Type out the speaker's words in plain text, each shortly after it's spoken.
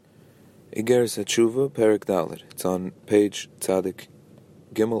Igeres HaTshuva, Perek Dalet. It's on page Tzadik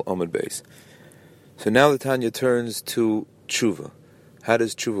Gimel Amud Beis. So now the Tanya turns to Tshuva. How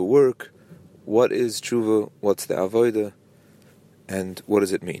does Tshuva work? What is Tshuva? What's the Avodah? And what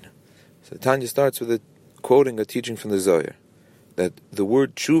does it mean? So the Tanya starts with quoting a teaching from the Zohar, that the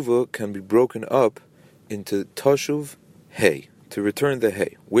word Tshuva can be broken up into Tashuv, Hey, to return the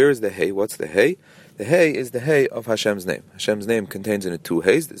Hey. Where is the Hey? What's the Hey? The Hey is the Hey of Hashem's name. Hashem's name contains in it two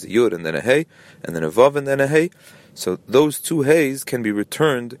Heys. There's a Yud and then a Hey, and then a Vav and then a Hey. So those two Heys can be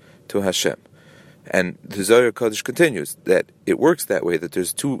returned to Hashem. And the Zohar Kodesh continues that it works that way, that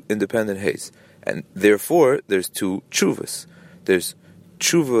there's two independent Heys. And therefore, there's two Tshuvas. There's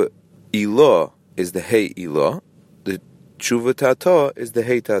Tshuva Ilah is the Hey Ilah. The Tshuva Tata is the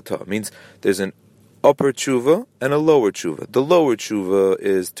Hey Tata. It means there's an upper tshuva and a lower tshuva. The lower tshuva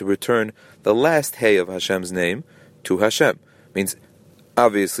is to return the last hey of Hashem's name to Hashem.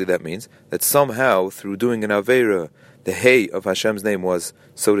 Obviously that means that somehow through doing an Aveira, the hey of Hashem's name was,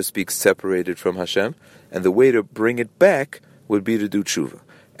 so to speak, separated from Hashem, and the way to bring it back would be to do tshuva.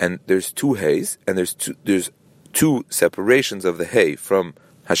 And there's two heys, and there's two separations of the hey from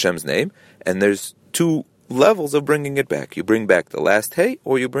Hashem's name, and there's two levels of bringing it back. You bring back the last hey,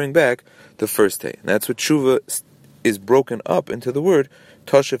 or you bring back the first hey. And that's what tshuva is broken up into the word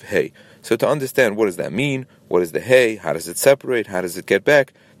tashuv hey. So to understand what does that mean, what is the hey, how does it separate, how does it get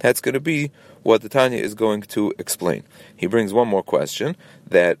back, that's going to be what the Tanya is going to explain. He brings one more question,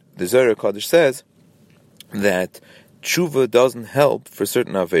 that the Zohar Kodesh says that tshuva doesn't help for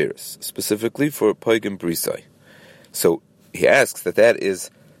certain averos, specifically for poigim brisai. So he asks that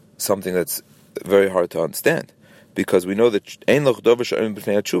is something that's very hard to understand, because we know that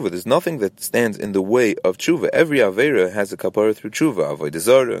there's nothing that stands in the way of tshuva. Every avera has a kapara through tshuva. Avodah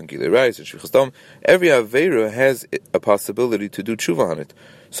zarah and gilei rayis and shvichas dam. Every avera has a possibility to do tshuva on it.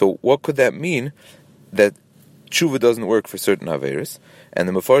 So what could that mean, that tshuva doesn't work for certain averas? And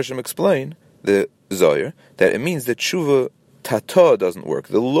the Mefarshim explain, the Zohar, that it means that tshuva tata doesn't work.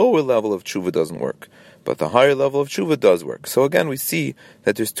 The lower level of tshuva doesn't work, but the higher level of tshuva does work. So again, we see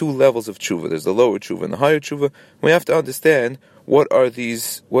that there's two levels of tshuva. There's the lower tshuva and the higher tshuva. We have to understand what are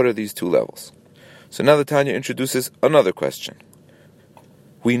these two levels. So now the Tanya introduces another question.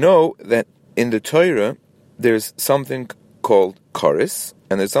 We know that in the Torah there's something called karis,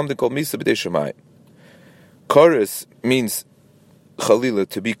 and there's something called misa b'dei shemayim. Karis means chalila,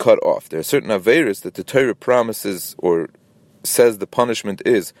 to be cut off. There are certain averos that the Torah promises or says the punishment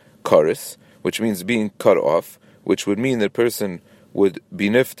is karis, which means being cut off, which would mean that a person would be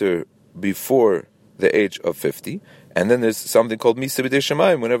nifter before the age of 50. And then there's something called Misa B'dei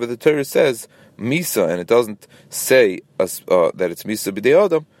Shemayim. Whenever the Torah says Misa, and it doesn't say that it's Misa B'dei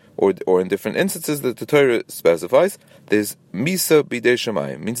Adam, or in different instances that the Torah specifies, there's Misa B'dei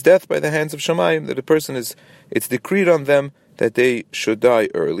Shemayim. Means death by the hands of Shemayim, that a person it's decreed on them that they should die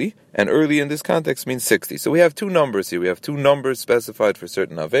early, and early in this context means 60. So we have two numbers here. We have two numbers specified for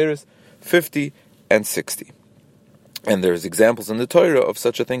certain averos, 50 and 60. And there's examples in the Torah of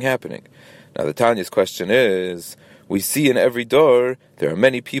such a thing happening. Now the Tanya's question is, we see in every door, there are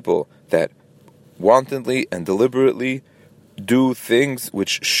many people that wantonly and deliberately do things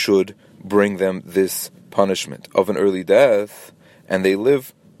which should bring them this punishment of an early death, and they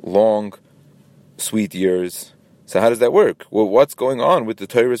live long, sweet years. So how does that work? Well, what's going on with the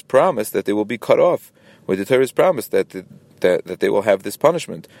Torah's promise that they will be cut off? With the Torah's promise that they will have this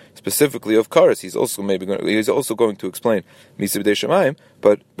punishment, specifically of karis. He's also going to explain Misa B'dei Shemayim,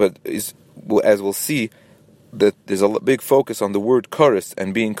 but as we'll see, that there's a big focus on the word karis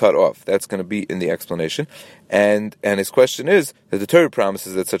and being cut off. That's going to be in the explanation, and his question is that the Torah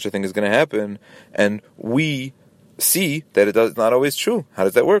promises that such a thing is going to happen, and we see that it's not always true. How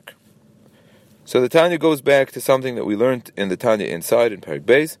does that work? So the Tanya goes back to something that we learned in the Tanya inside in Perek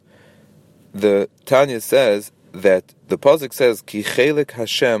Beis. The Tanya says that the pasuk says, Ki chelik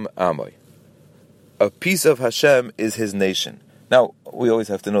Hashem amoy. A piece of Hashem is His nation. Now, we always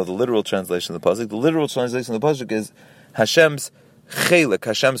have to know the literal translation of the pasuk. The literal translation of the pasuk is Hashem's chelik,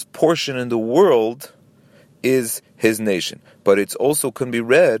 Hashem's portion in the world is His nation. But it's also can be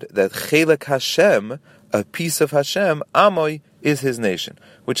read that chelik Hashem, a piece of Hashem, amoy, is His nation,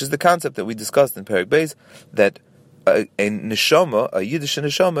 which is the concept that we discussed in Perek Beis, that a neshama, a Yiddish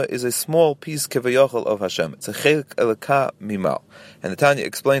neshama, is a small piece kevayachal of Hashem. It's a chelik elaka mimal. And the Tanya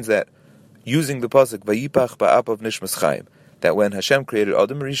explains that using the pasuk vayipach ba'apav nishmas chayim, that when Hashem created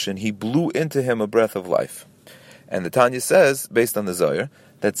Adam Rishon, He blew into him a breath of life. And the Tanya says, based on the Zohar,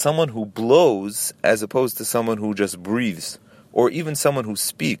 that someone who blows, as opposed to someone who just breathes, or even someone who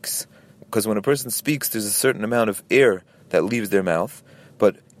speaks, because when a person speaks, there's a certain amount of air that leaves their mouth,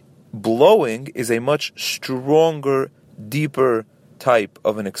 but blowing is a much stronger, deeper type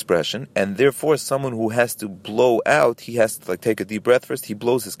of an expression, and therefore someone who has to blow out, he has to take a deep breath first, he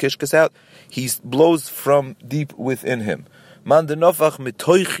blows his kishkas out, he blows from deep within him. Man de nofach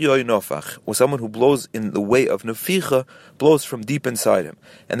mitoichiyoi nofach, or someone who blows in the way of neficha, blows from deep inside him.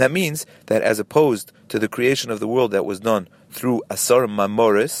 And that means that as opposed to the creation of the world that was done through asar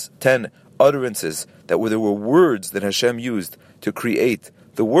mamoris, 10 utterances, there were words that Hashem used to create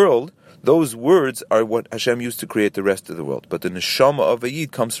the world, those words are what Hashem used to create the rest of the world. But the neshama of a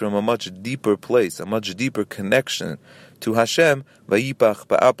Yid comes from a much deeper place, a much deeper connection to Hashem, vayipach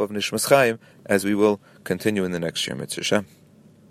ba'ap of Nishmas Chaim, as we will continue in the next year, Mitzvah Hashem.